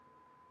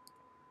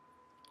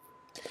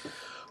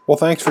Well,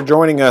 thanks for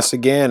joining us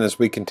again as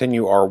we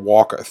continue our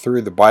walk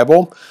through the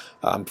Bible.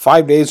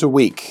 5 days a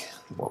week.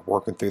 We're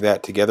working through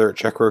that together at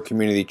Czech Road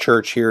Community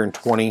Church here in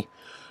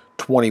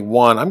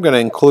 2021. I'm going to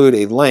include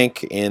a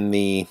link in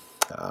the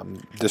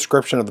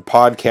description of the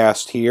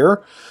podcast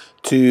here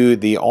to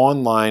the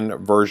online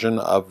version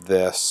of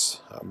this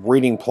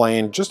reading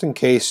plan, just in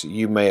case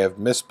you may have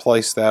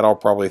misplaced that. I'll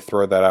probably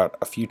throw that out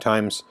a few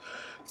times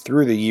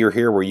through the year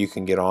here where you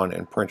can get on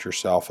and print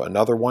yourself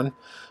another one.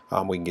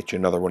 We can get you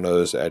another one of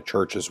those at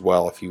church as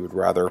well if you would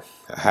rather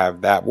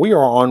have that. We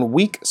are on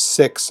week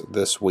 6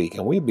 this week,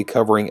 and we'll be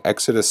covering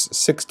Exodus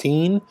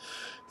 16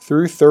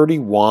 through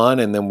 31,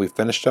 and then we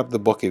finished up the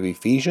book of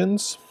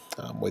Ephesians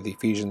with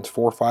Ephesians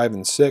 4, 5,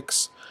 and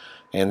 6,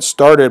 and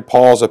started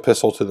Paul's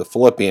epistle to the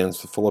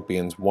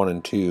Philippians 1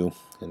 and 2,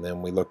 and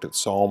then we looked at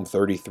Psalm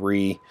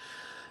 33,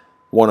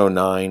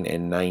 109,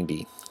 and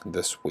 90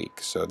 this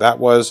week. So that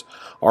was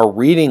our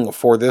reading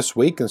for this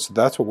week, and so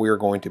that's what we are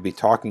going to be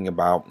talking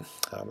about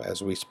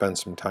as we spend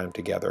some time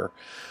together.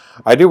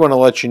 I do want to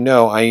let you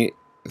know,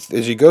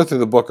 as you go through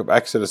the book of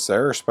Exodus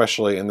there,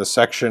 especially in the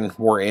section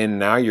we're in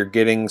now, you're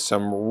getting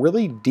some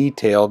really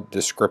detailed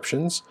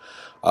descriptions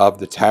of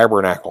the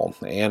tabernacle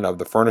and of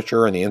the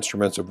furniture and the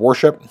instruments of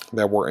worship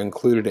that were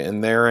included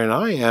in there, and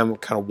I am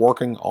kind of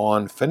working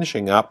on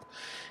finishing up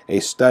a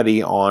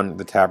study on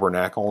the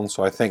tabernacle, and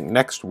so I think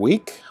next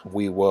week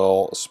we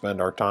will spend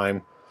our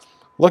time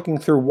looking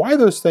through why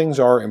those things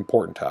are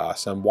important to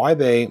us and why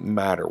they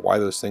matter, why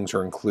those things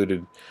are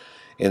included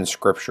in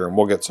Scripture, and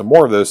we'll get some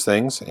more of those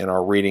things in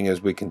our reading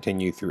as we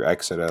continue through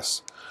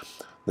Exodus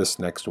this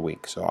next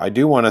week. So I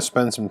do want to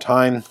spend some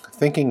time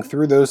thinking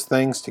through those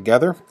things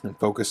together and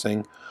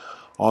focusing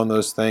on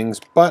those things,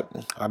 but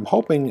I'm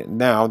hoping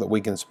now that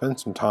we can spend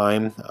some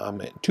time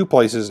in two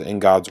places in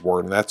God's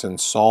Word, and that's in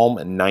Psalm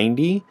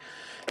 90,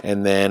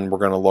 and then we're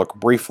going to look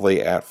briefly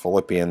at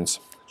Philippians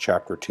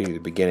chapter 2, the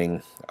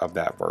beginning of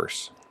that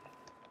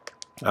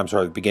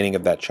the beginning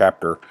of that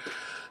chapter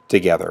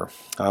together.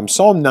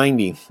 Psalm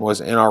 90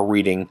 was in our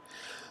reading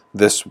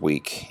this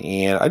week,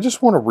 and I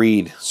just want to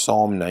read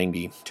Psalm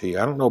 90 to you.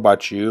 I don't know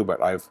about you,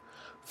 but I've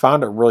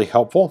found it really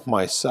helpful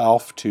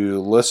myself to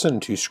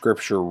listen to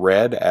Scripture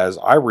read as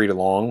I read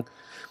along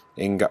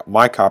in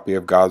my copy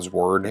of God's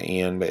Word,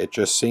 and it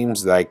just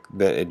seems like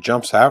that it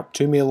jumps out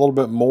to me a little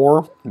bit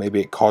more. Maybe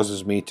it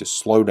causes me to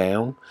slow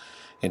down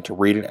and to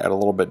read it at a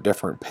little bit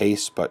different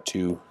pace, but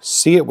to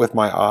see it with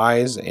my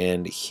eyes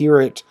and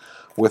hear it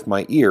with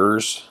my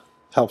ears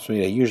helps me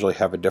to usually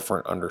have a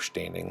different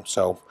understanding.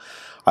 So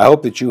I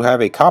hope that you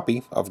have a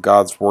copy of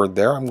God's Word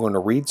there. I'm going to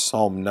read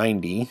Psalm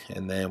 90,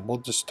 and then we'll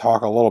just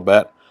talk a little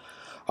bit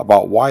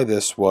about why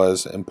this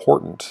was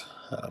important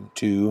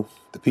to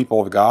the people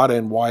of God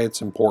and why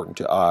it's important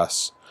to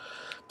us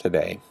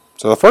today.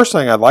 So the first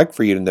thing I'd like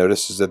for you to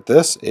notice is that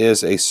this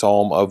is a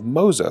psalm of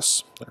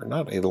Moses. There are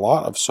not a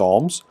lot of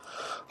psalms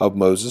of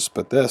Moses,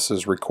 but this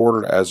is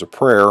recorded as a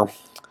prayer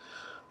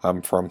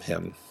from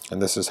him.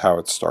 And this is how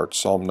it starts,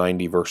 Psalm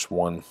 90, verse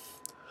 1.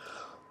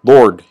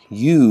 Lord,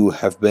 you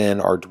have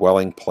been our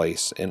dwelling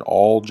place in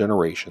all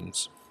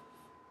generations.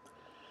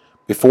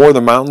 Before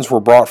the mountains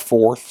were brought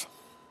forth,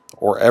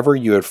 or ever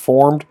you had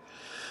formed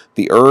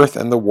the earth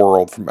and the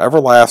world, from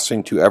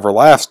everlasting to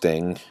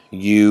everlasting,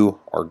 you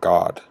are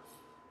God.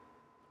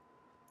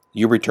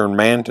 You return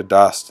man to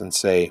dust and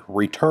say,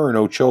 Return,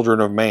 O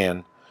children of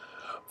man,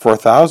 for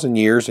 1,000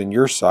 years in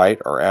your sight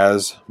are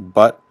as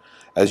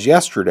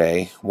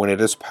yesterday when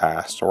it is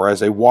past, or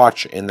as a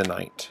watch in the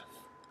night.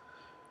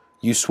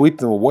 You sweep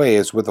them away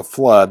as with a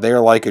flood. They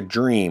are like a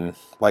dream,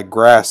 like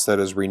grass that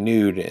is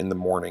renewed in the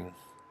morning.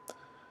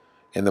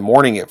 In the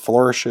morning it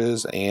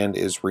flourishes and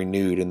is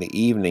renewed. In the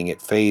evening it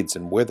fades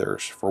and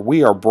withers. For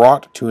we are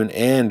brought to an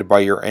end by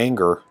your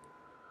anger.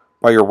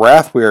 By your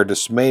wrath we are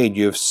dismayed.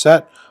 You have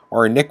set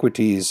our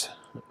iniquities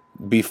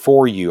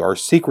before you, our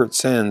secret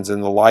sins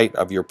in the light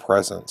of your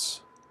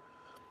presence.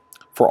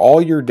 For all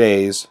our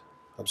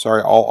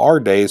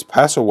days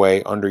pass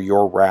away under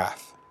your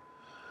wrath.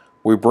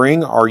 We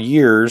bring our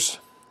years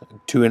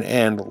to an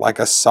end like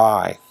a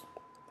sigh.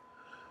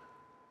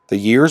 The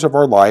years of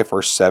our life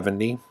are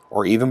 70,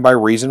 or even by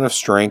reason of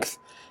strength,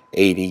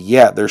 80.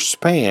 Yet their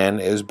span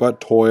is but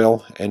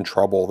toil and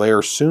trouble. They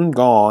are soon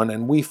gone,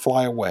 and we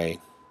fly away.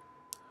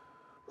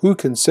 Who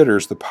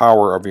considers the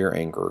power of your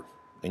anger,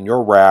 and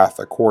your wrath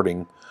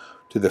according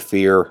to the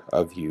fear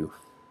of you?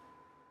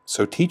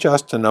 So teach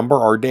us to number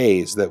our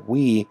days, that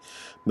we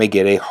may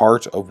get a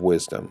heart of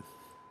wisdom.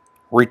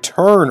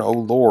 Return, O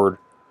Lord.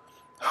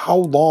 How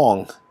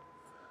long?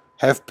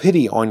 Have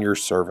pity on your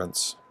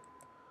servants.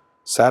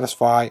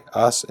 Satisfy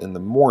us in the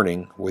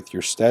morning with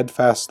your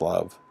steadfast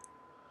love,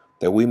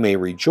 that we may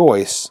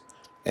rejoice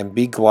and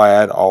be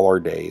glad all our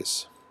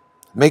days.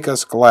 Make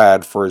us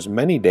glad for as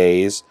many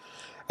days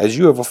as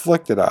you have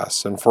afflicted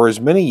us, and for as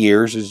many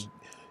years as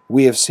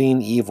we have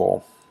seen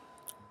evil.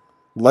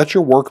 Let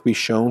your work be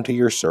shown to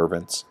your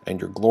servants, and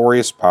your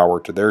glorious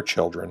power to their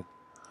children.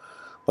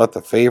 Let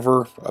the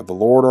favor of the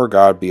Lord our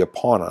God be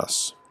upon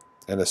us,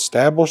 and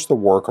establish the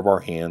work of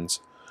our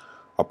hands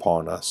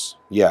upon us.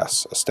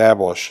 Yes,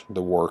 establish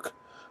the work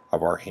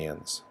of our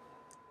hands.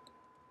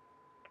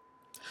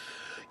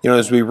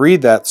 As we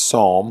read that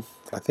psalm,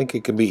 I think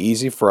it can be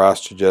easy for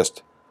us to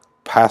just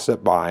pass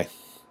it by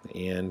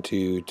and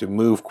to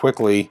move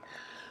quickly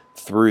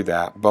through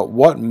that. But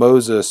what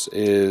Moses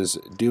is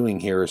doing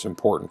here is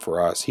important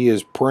for us. He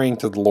is praying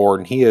to the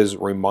Lord, and he is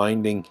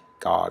reminding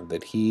God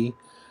that he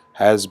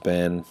has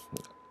been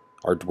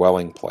our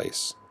dwelling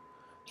place.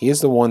 He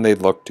is the one they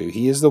look to.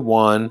 He is the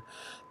one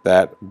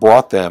that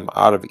brought them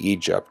out of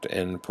Egypt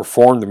and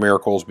performed the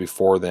miracles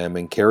before them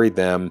and carried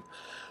them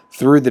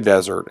through the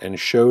desert and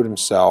showed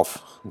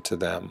himself to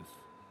them.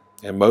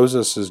 And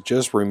Moses is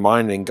just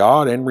reminding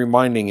God and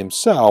reminding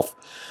himself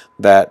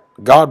that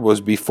God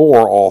was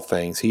before all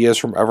things. He is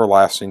from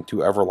everlasting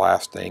to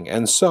everlasting.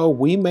 And so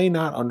we may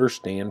not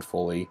understand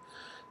fully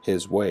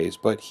his ways,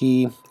 but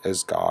he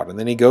is God. And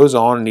then he goes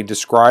on and he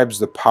describes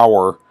the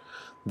power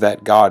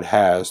that God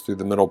has through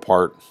the middle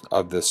part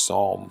of this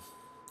psalm.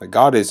 That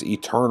God is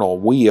eternal.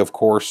 We, of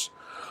course,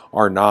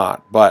 are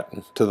not.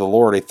 But to the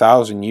Lord,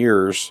 1,000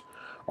 years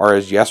are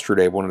as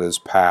yesterday when it is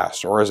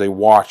past, or as a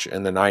watch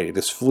in the night. It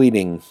is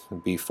fleeting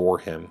before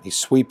him. He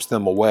sweeps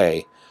them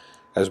away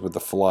as with the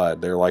flood.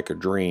 They're like a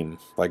dream,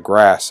 like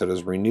grass that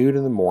is renewed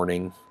in the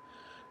morning.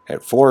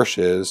 It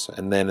flourishes,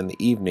 and then in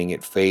the evening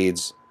it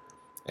fades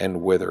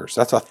and withers.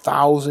 That's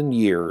 1,000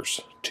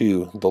 years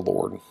to the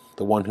Lord,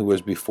 the one who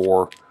was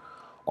before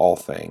all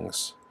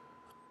things.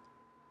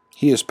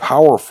 He is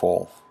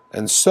powerful,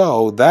 and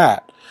so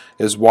that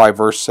is why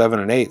verse 7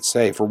 and 8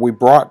 say, "For we are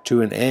brought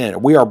to an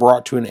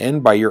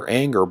end by your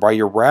anger, by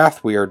your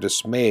wrath we are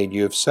dismayed.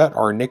 You have set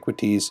our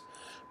iniquities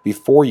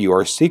before you,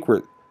 our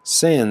secret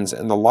sins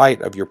in the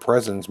light of your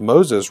presence."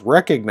 Moses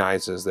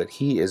recognizes that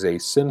he is a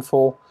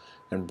sinful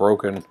and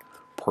broken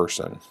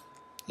person.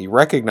 He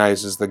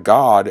recognizes that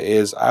God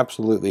is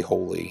absolutely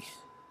holy,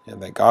 and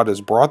that God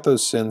has brought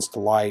those sins to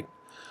light,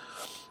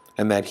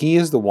 and that he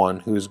is the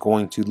one who is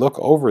going to look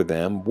over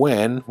them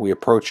when we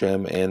approach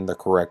him in the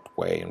correct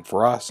way. And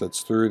for us,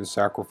 it's through the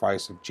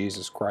sacrifice of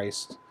Jesus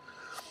Christ.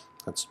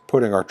 It's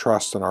putting our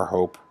trust and our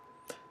hope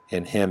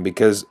in him,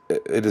 because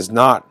it is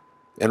not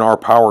in our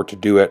power to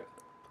do it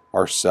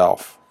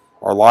ourselves.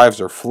 Our lives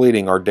are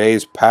fleeting. Our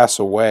days pass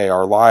away.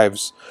 Our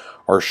lives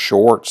are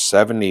short,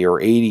 70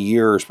 or 80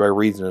 years by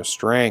reason of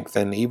strength.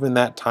 And even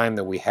that time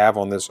that we have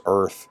on this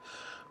earth,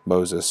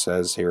 Moses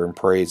says here and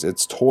prays,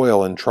 it's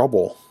toil and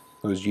trouble.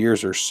 Those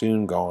years are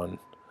soon gone.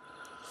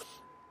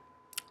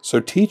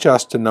 So teach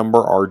us to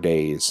number our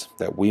days,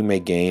 that we may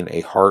gain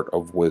a heart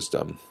of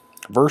wisdom.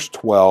 Verse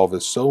 12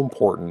 is so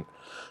important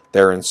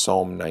there in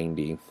Psalm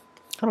 90.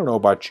 I don't know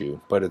about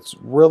you, but it's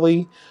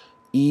really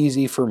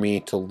easy for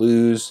me to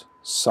lose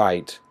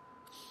sight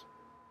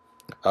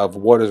of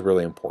what is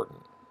really important.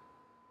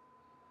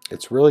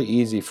 It's really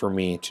easy for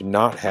me to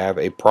not have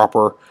a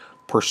proper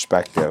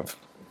perspective.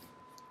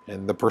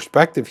 And the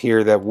perspective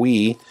here that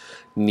we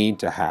need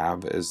to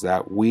have is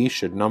that we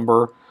should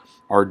number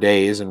our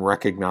days and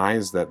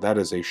recognize that that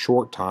is a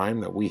short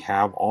time that we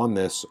have on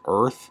this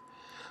earth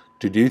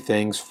to do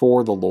things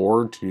for the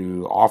Lord,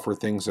 to offer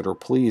things that are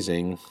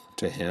pleasing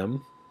to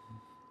him.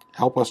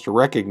 Help us to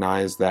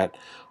recognize that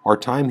our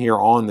time here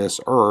on this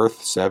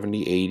earth,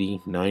 70,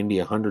 80, 90,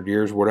 100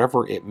 years,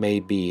 whatever it may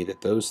be,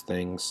 that those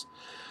things,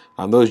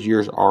 those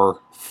years are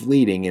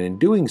fleeting. And in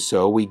doing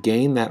so, we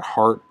gain that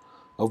heart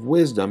of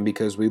wisdom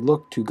because we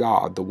look to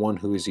God, the one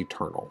who is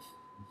eternal,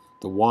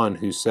 the one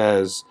who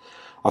says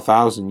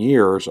 1,000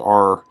 years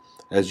are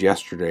as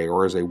yesterday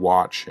or as a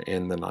watch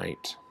in the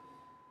night.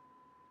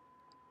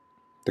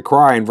 The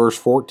cry in verse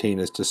 14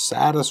 is to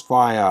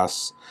satisfy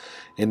us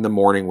in the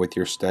morning with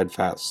your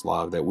steadfast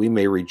love, that we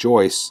may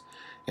rejoice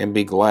and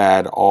be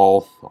glad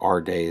all our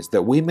days,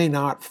 that we may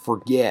not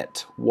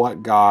forget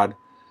what God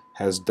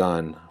has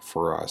done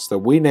for us, that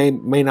we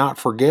may not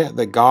forget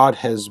that God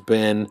has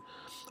been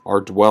our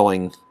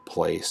dwelling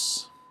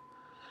place.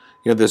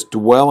 This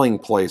dwelling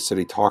place that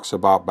he talks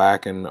about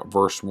back in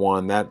verse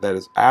 1, that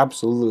is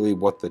absolutely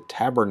what the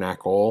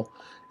tabernacle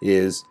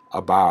is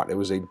about. It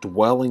was a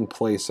dwelling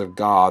place of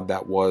God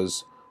that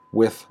was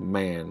with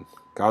man.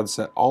 God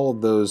set all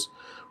of those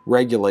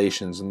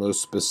regulations and those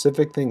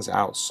specific things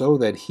out so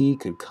that he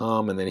could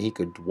come and that he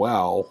could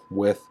dwell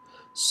with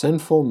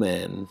sinful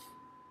men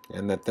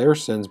and that their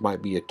sins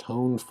might be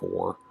atoned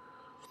for.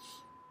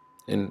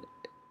 And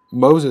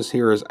Moses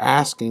here is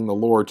asking the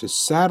Lord to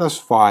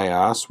satisfy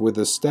us with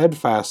a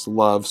steadfast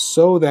love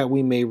so that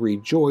we may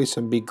rejoice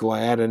and be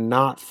glad and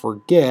not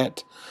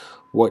forget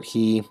what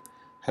he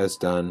has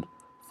done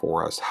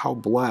for us. How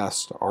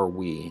blessed are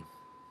we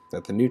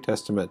that the New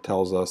Testament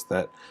tells us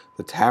that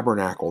the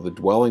tabernacle, the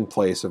dwelling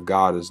place of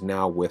God, is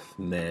now with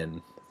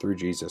men through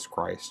Jesus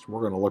Christ.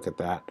 We're going to look at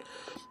that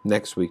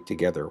next week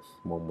together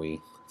when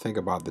we think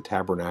about the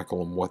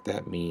tabernacle and what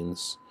that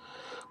means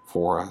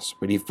for us.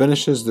 But he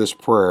finishes this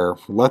prayer,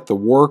 let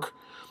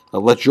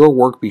your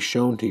work be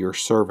shown to your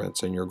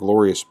servants and your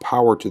glorious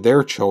power to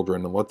their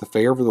children, and let the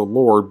favor of the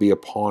Lord be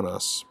upon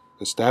us.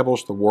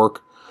 Establish the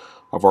work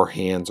of our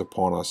hands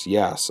upon us.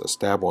 Yes,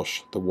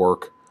 establish the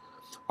work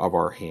of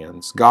our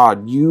hands.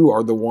 God, you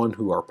are the one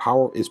who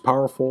is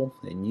powerful,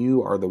 and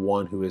you are the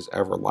one who is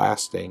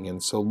everlasting.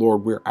 And so,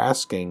 Lord, we're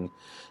asking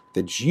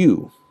that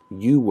you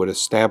would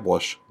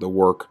establish the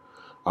work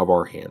of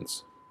our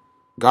hands.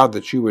 God,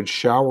 that you would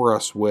shower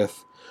us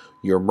with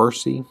your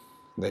mercy,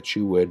 that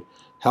you would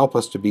help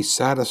us to be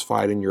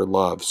satisfied in your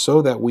love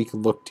so that we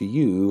can look to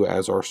you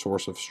as our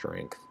source of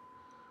strength.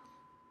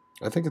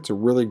 I think it's a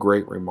really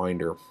great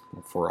reminder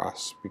for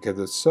us because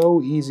it's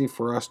so easy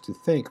for us to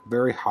think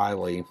very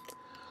highly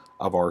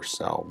of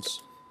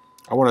ourselves.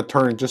 I want to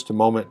turn in just a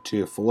moment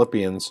to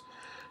Philippians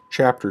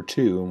chapter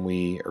 2, and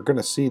we are going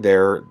to see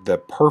there the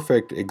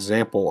perfect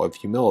example of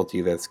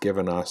humility that's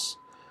given us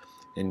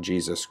in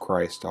Jesus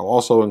Christ. I'll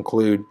also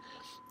include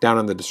down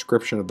in the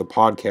description of the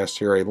podcast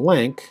here a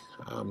link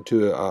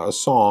to a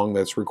song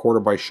that's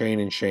recorded by Shane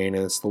and Shane,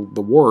 and it's the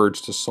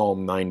words to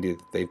Psalm 90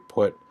 that they've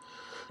put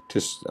to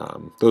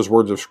those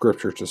words of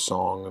Scripture to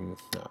song. And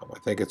I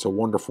think it's a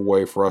wonderful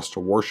way for us to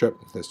worship,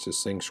 is to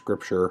sing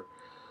Scripture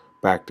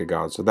back to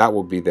God. So that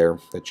will be there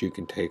that you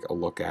can take a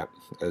look at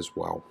as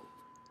well.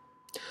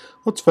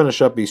 Let's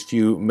finish up these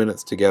few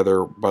minutes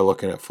together by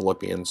looking at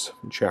Philippians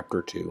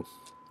chapter 2.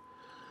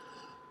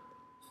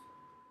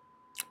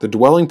 The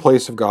dwelling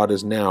place of God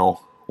is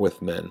now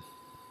with men,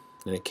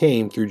 and it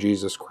came through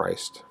Jesus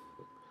Christ.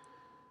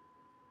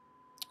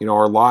 You know,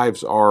 our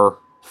lives are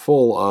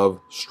full of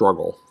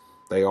struggle.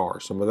 They are.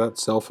 Some of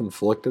that's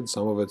self-inflicted,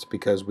 some of it's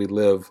because we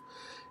live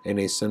in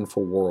a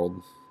sinful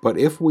world. But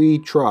if we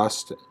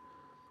trust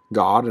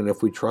God, and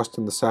if we trust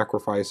in the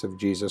sacrifice of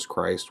Jesus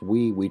Christ,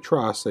 we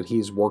trust that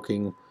He's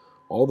working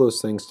all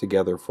those things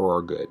together for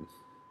our good.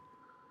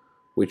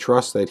 We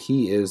trust that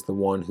He is the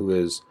one who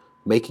is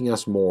making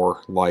us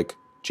more like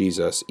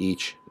Jesus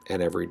each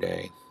and every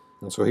day.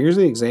 And so here's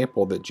the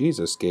example that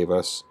Jesus gave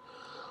us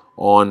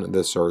on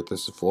this earth.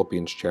 This is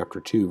Philippians chapter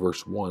 2,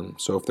 verse 1.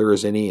 So if there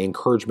is any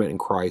encouragement in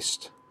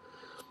Christ,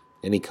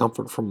 any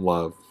comfort from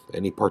love,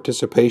 any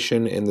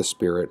participation in the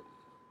Spirit,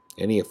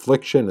 any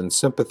affliction and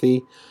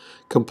sympathy,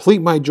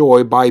 complete my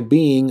joy by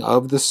being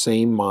of the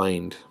same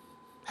mind,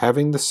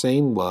 having the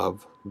same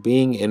love,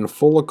 being in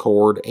full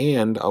accord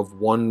and of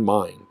one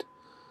mind.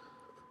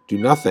 Do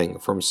nothing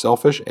from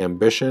selfish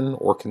ambition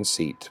or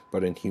conceit,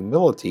 but in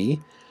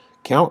humility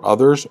count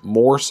others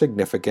more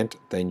significant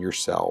than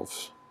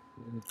yourselves.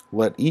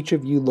 Let each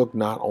of you look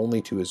not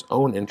only to his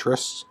own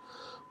interests,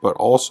 but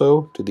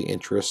also to the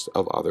interests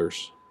of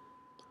others.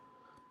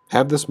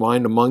 Have this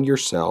mind among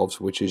yourselves,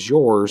 which is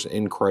yours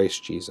in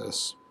Christ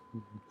Jesus,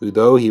 who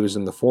though he was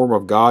in the form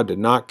of God, did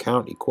not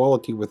count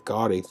equality with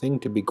God a thing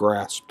to be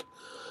grasped,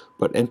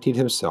 but emptied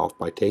himself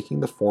by taking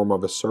the form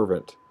of a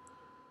servant.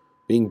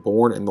 Being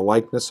born in the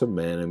likeness of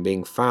men, and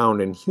being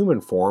found in human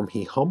form,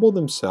 he humbled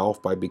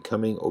himself by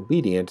becoming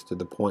obedient to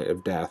the point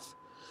of death,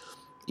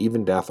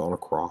 even death on a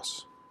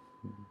cross.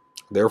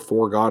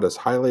 Therefore God has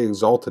highly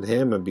exalted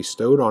him and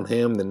bestowed on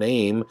him the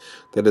name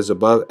that is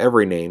above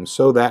every name,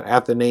 so that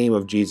at the name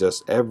of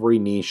Jesus every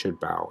knee should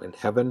bow, in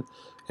heaven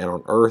and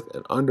on earth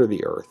and under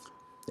the earth,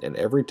 and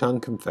every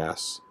tongue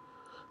confess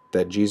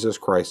that Jesus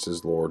Christ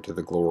is Lord, to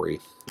the glory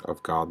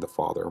of God the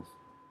Father.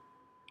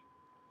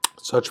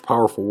 Such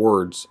powerful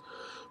words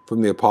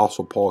from the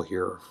Apostle Paul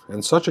here,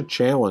 and such a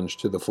challenge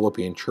to the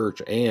Philippian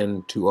church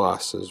and to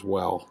us as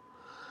well.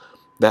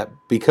 That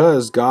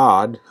because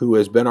God, who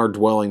has been our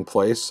dwelling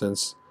place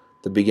since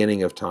the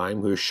beginning of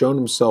time, who has shown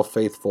himself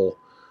faithful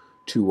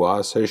to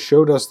us, has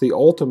showed us the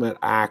ultimate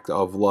act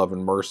of love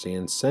and mercy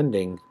in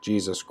sending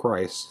Jesus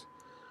Christ,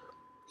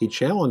 he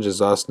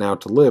challenges us now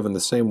to live in the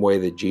same way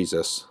that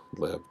Jesus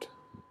lived.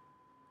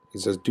 He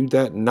says, do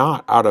that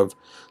not out of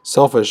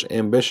selfish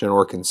ambition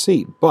or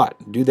conceit,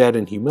 but do that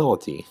in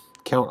humility.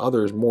 Count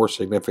others more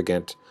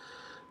significant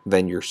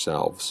than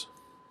yourselves.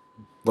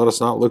 Let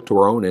us not look to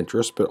our own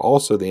interest, but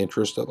also the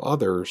interest of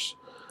others.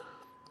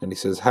 And he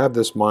says, have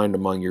this mind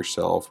among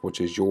yourself,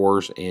 which is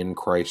yours in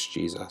Christ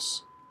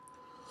Jesus.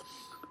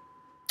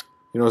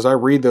 You know, as I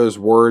read those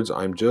words,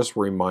 I'm just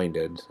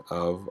reminded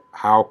of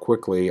how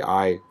quickly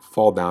I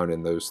fall down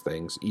in those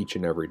things each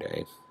and every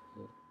day.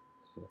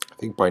 I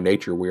think by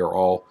nature we are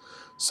all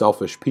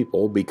selfish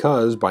people,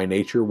 because by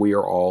nature we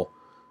are all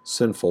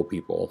sinful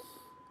people.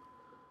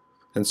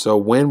 And so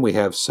when we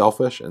have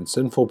selfish and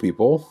sinful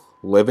people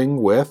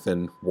living with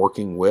and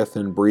working with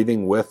and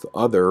breathing with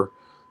other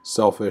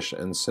selfish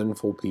and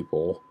sinful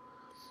people,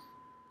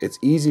 it's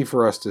easy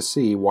for us to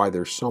see why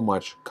there's so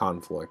much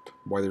conflict,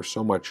 why there's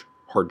so much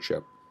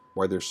hardship,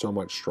 why there's so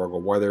much struggle,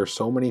 why there's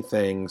so many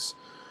things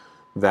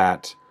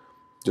that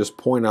just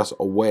point us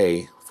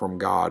away from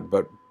God.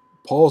 But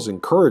Paul's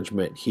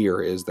encouragement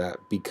here is that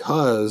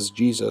because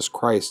Jesus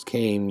Christ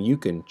came, you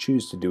can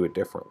choose to do it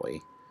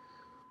differently.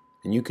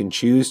 And you can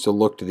choose to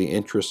look to the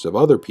interests of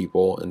other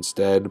people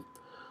instead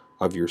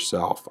of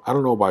yourself. I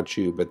don't know about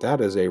you, but that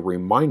is a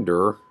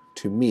reminder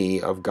to me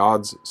of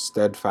God's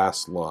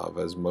steadfast love,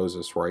 as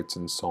Moses writes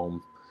in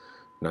Psalm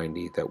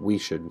 90, that we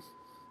should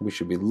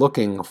be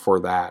looking for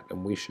that,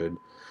 and we should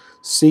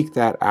seek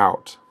that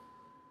out.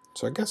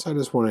 So I guess I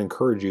just want to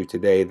encourage you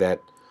today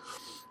that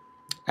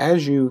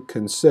as you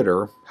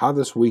consider how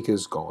this week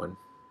is going,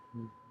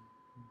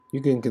 you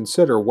can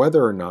consider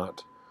whether or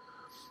not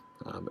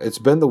it's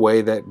been the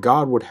way that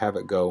God would have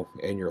it go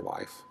in your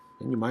life.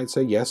 And you might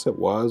say, yes, it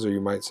was, or you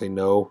might say,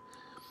 no,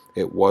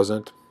 it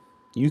wasn't.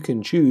 You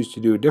can choose to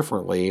do it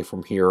differently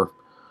from here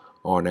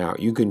on out.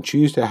 You can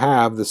choose to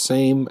have the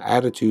same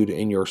attitude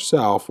in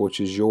yourself, which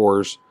is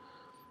yours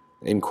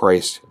in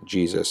Christ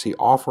Jesus. He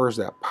offers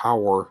that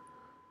power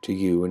to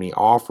you, and He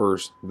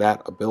offers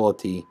that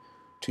ability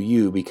to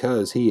you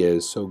because He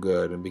is so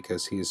good and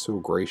because He is so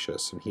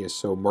gracious and He is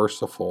so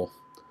merciful.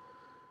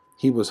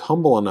 He was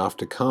humble enough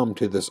to come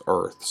to this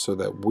earth so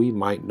that we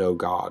might know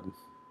God.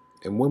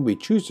 And when we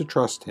choose to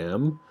trust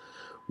Him,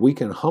 we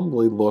can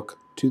humbly look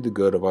to the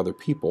good of other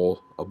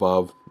people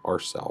above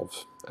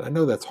ourselves. And I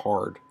know that's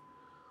hard.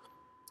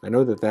 I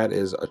know that that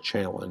is a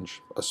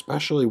challenge,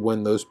 especially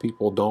when those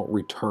people don't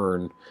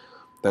return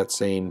that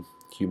same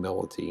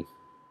humility,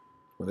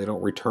 when they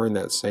don't return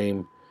that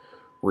same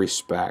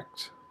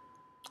respect.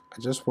 I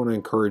just want to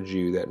encourage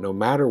you that no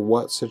matter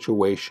what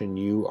situation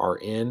you are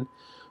in,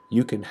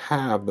 you can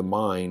have the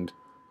mind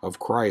of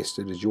Christ.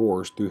 It is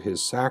yours through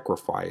His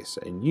sacrifice,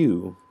 and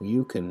you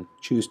can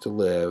choose to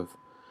live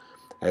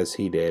as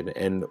He did.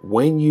 And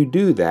when you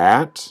do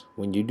that,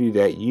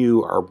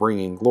 you are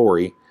bringing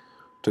glory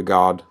to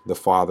God the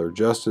Father,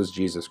 just as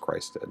Jesus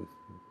Christ did.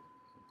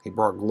 He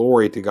brought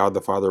glory to God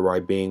the Father by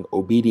being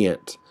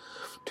obedient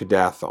to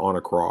death on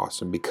a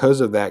cross. And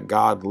because of that,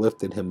 God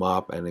lifted Him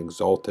up and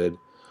exalted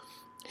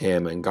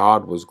Him, and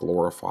God was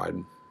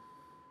glorified.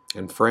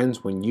 And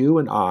friends, when you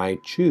and I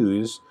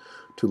choose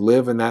to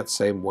live in that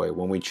same way,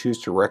 when we choose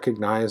to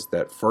recognize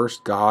that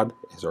first, God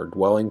is our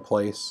dwelling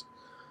place,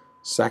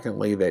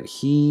 secondly, that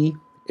He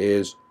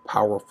is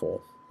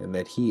powerful and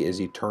that He is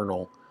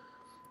eternal,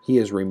 He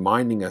is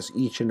reminding us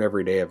each and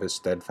every day of His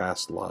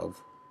steadfast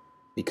love.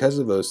 Because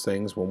of those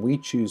things, when we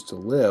choose to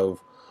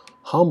live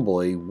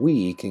humbly,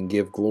 we can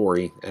give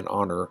glory and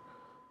honor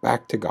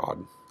back to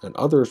God. And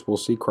others will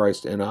see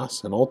Christ in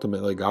us, and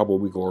ultimately God will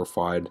be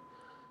glorified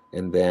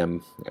in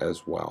them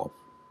as well.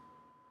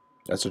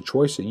 That's a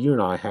choice that you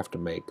and I have to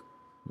make.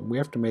 And we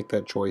have to make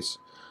that choice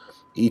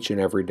each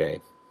and every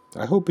day.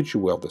 I hope that you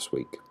will this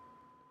week.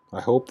 I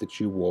hope that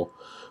you will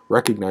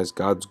recognize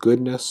God's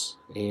goodness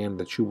and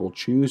that you will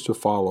choose to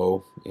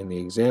follow in the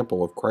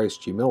example of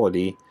Christ's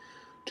humility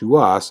to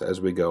us as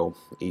we go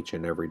each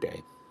and every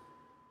day.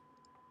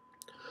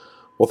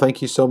 Well,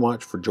 thank you so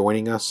much for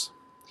joining us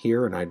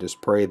here, and I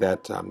just pray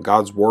that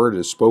God's Word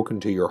is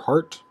spoken to your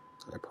heart.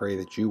 I pray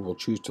that you will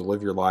choose to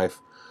live your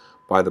life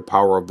by the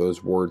power of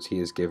those words He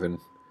has given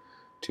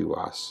to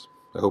us.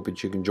 I hope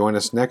that you can join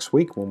us next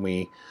week when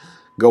we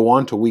go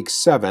on to week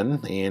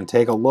 7 and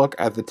take a look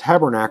at the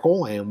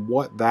tabernacle and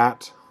what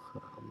that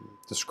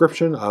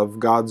description of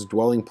God's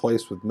dwelling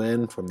place with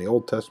men from the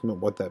Old Testament,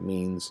 what that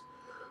means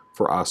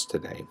for us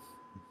today.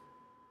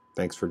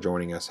 Thanks for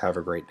joining us. Have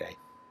a great day.